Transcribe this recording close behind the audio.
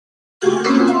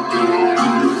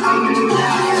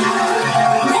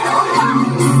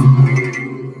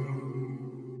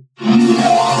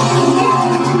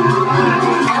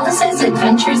Alice's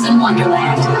Adventures in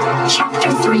Wonderland,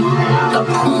 Chapter 3, The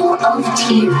Pool of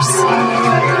Tears.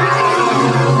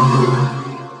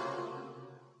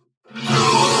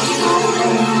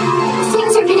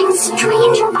 Things are getting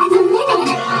stranger by the minute,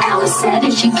 Alice said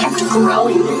as she kept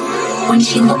growing. When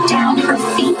she looked down, her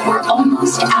feet were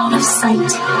almost out of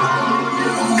sight.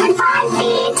 Goodbye,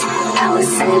 feet,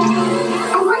 Alice said.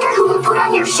 I wonder who will put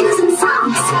on your shoes and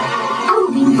socks. I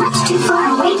will be much too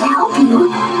far away to help you.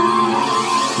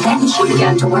 Then she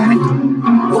began to worry.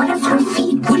 What if her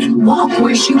feet wouldn't walk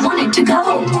where she wanted to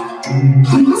go?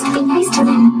 I must be nice to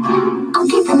them. I'll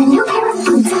give them a new pair of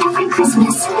boots every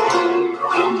Christmas.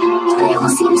 But it will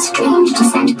seem strange to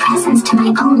send presents to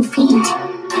my own feet.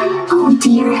 Oh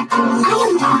dear, I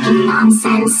am talking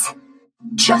nonsense.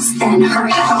 Just then, her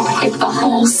head hit the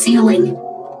whole ceiling.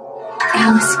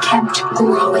 Alice kept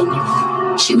growing.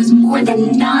 She was more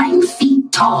than 9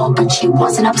 feet tall, but she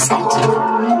wasn't upset.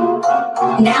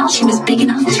 Now she was big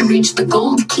enough to reach the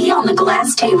gold key on the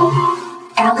glass table.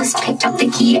 Alice picked up the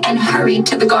key and hurried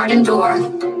to the garden door.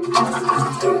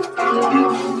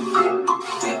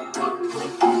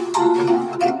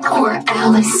 Poor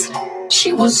Alice.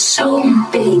 She was so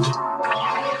big.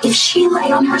 If she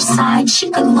lay on her side, she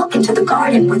could look into the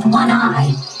garden with one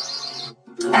eye.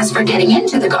 As for getting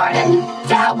into the garden,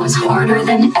 that was harder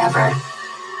than ever.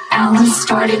 Alice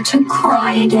started to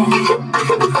cry again.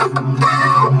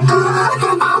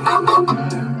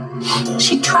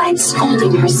 She tried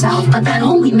scolding herself, but that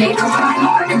only made her cry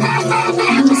harder.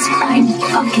 Alice cried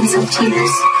buckets of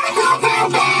tears.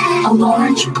 A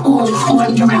large pool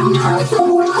formed around her,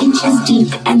 4 inches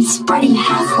deep and spreading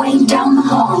halfway down the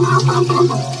hall.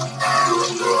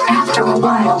 After a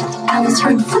while, Alice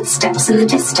heard footsteps in the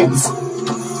distance.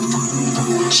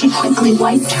 She quickly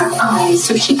wiped her eyes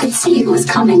so she could see who was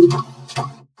coming.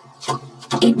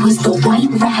 It was the White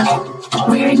Rabbit,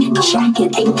 wearing a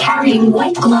jacket and carrying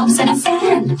white gloves and a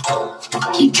fan.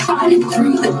 He trotted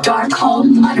through the dark hall,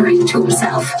 muttering to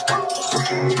himself.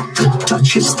 The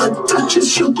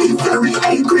Duchess, she'll be very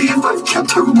angry if I've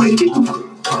kept her waiting.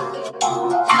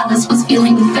 Alice was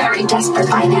feeling very desperate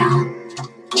by now.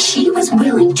 She was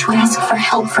willing to ask for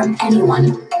help from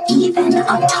anyone, even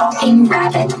a talking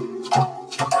rabbit.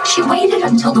 She waited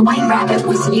until the White Rabbit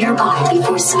was nearby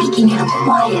before speaking in a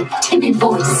quiet, timid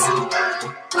voice.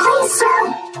 Please,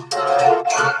 sir.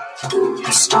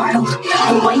 Startled,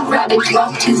 the White Rabbit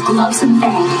dropped his gloves and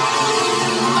fan.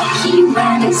 He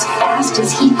ran as fast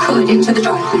as he could into the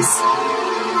darkness.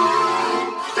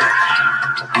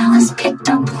 Alice picked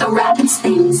up the rabbit's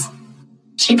things.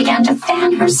 She began to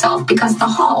fan herself because the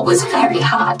hall was very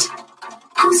hot.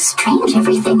 How strange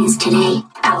everything is today,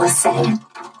 Alice said.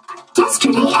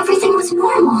 Yesterday, everything was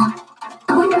normal.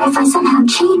 I wonder if I somehow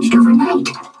changed overnight.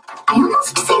 I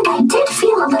almost think I did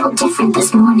feel a little different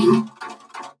this morning.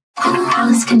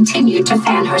 Alice continued to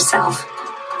fan herself.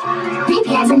 Maybe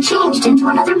I haven't changed into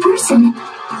another person.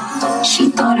 She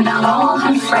thought about all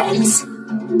her friends.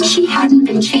 She hadn't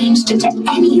been changed into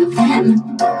any of them.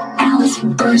 Alice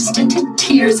burst into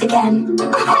tears again.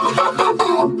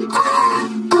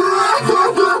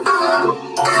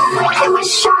 I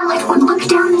wish Charlotte would look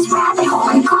down this rabbit hole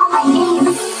and call my name.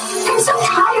 I'm so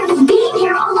tired of being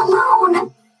here all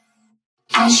alone.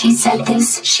 As she said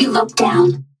this, she looked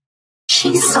down.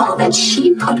 She saw that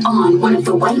she put on one of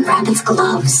the White Rabbit's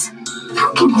gloves.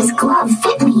 How can his glove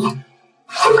fit me?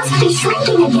 I must be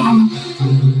shrinking again.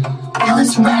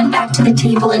 Alice ran back to the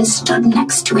table and stood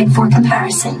next to it for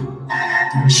comparison.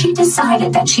 She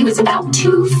decided that she was about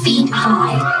 2 feet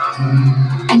high,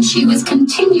 and she was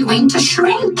continuing to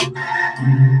shrink.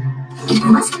 It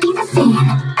must be the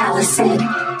fan, Alice said.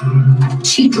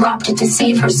 She dropped it to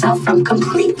save herself from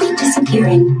completely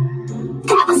disappearing.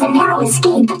 That was a narrow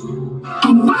escape.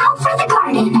 And now for the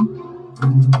garden.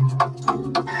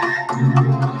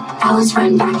 Alice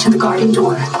ran back to the garden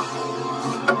door.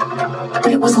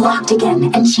 But it was locked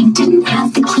again, and she didn't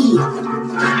have the key.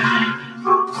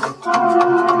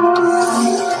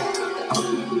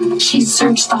 She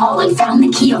searched the hall and found the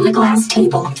key on the glass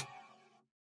table.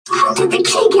 How did the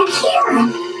key get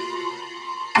here?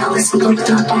 Alice looked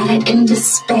up at it in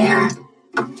despair.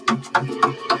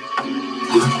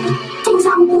 Things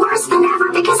are worse than ever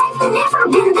because I've never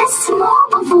been this small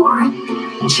before.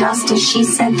 Just as she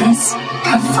said this,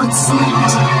 her foot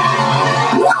slipped.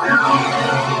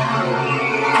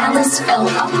 Alice fell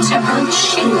up to her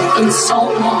chin in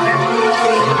salt water.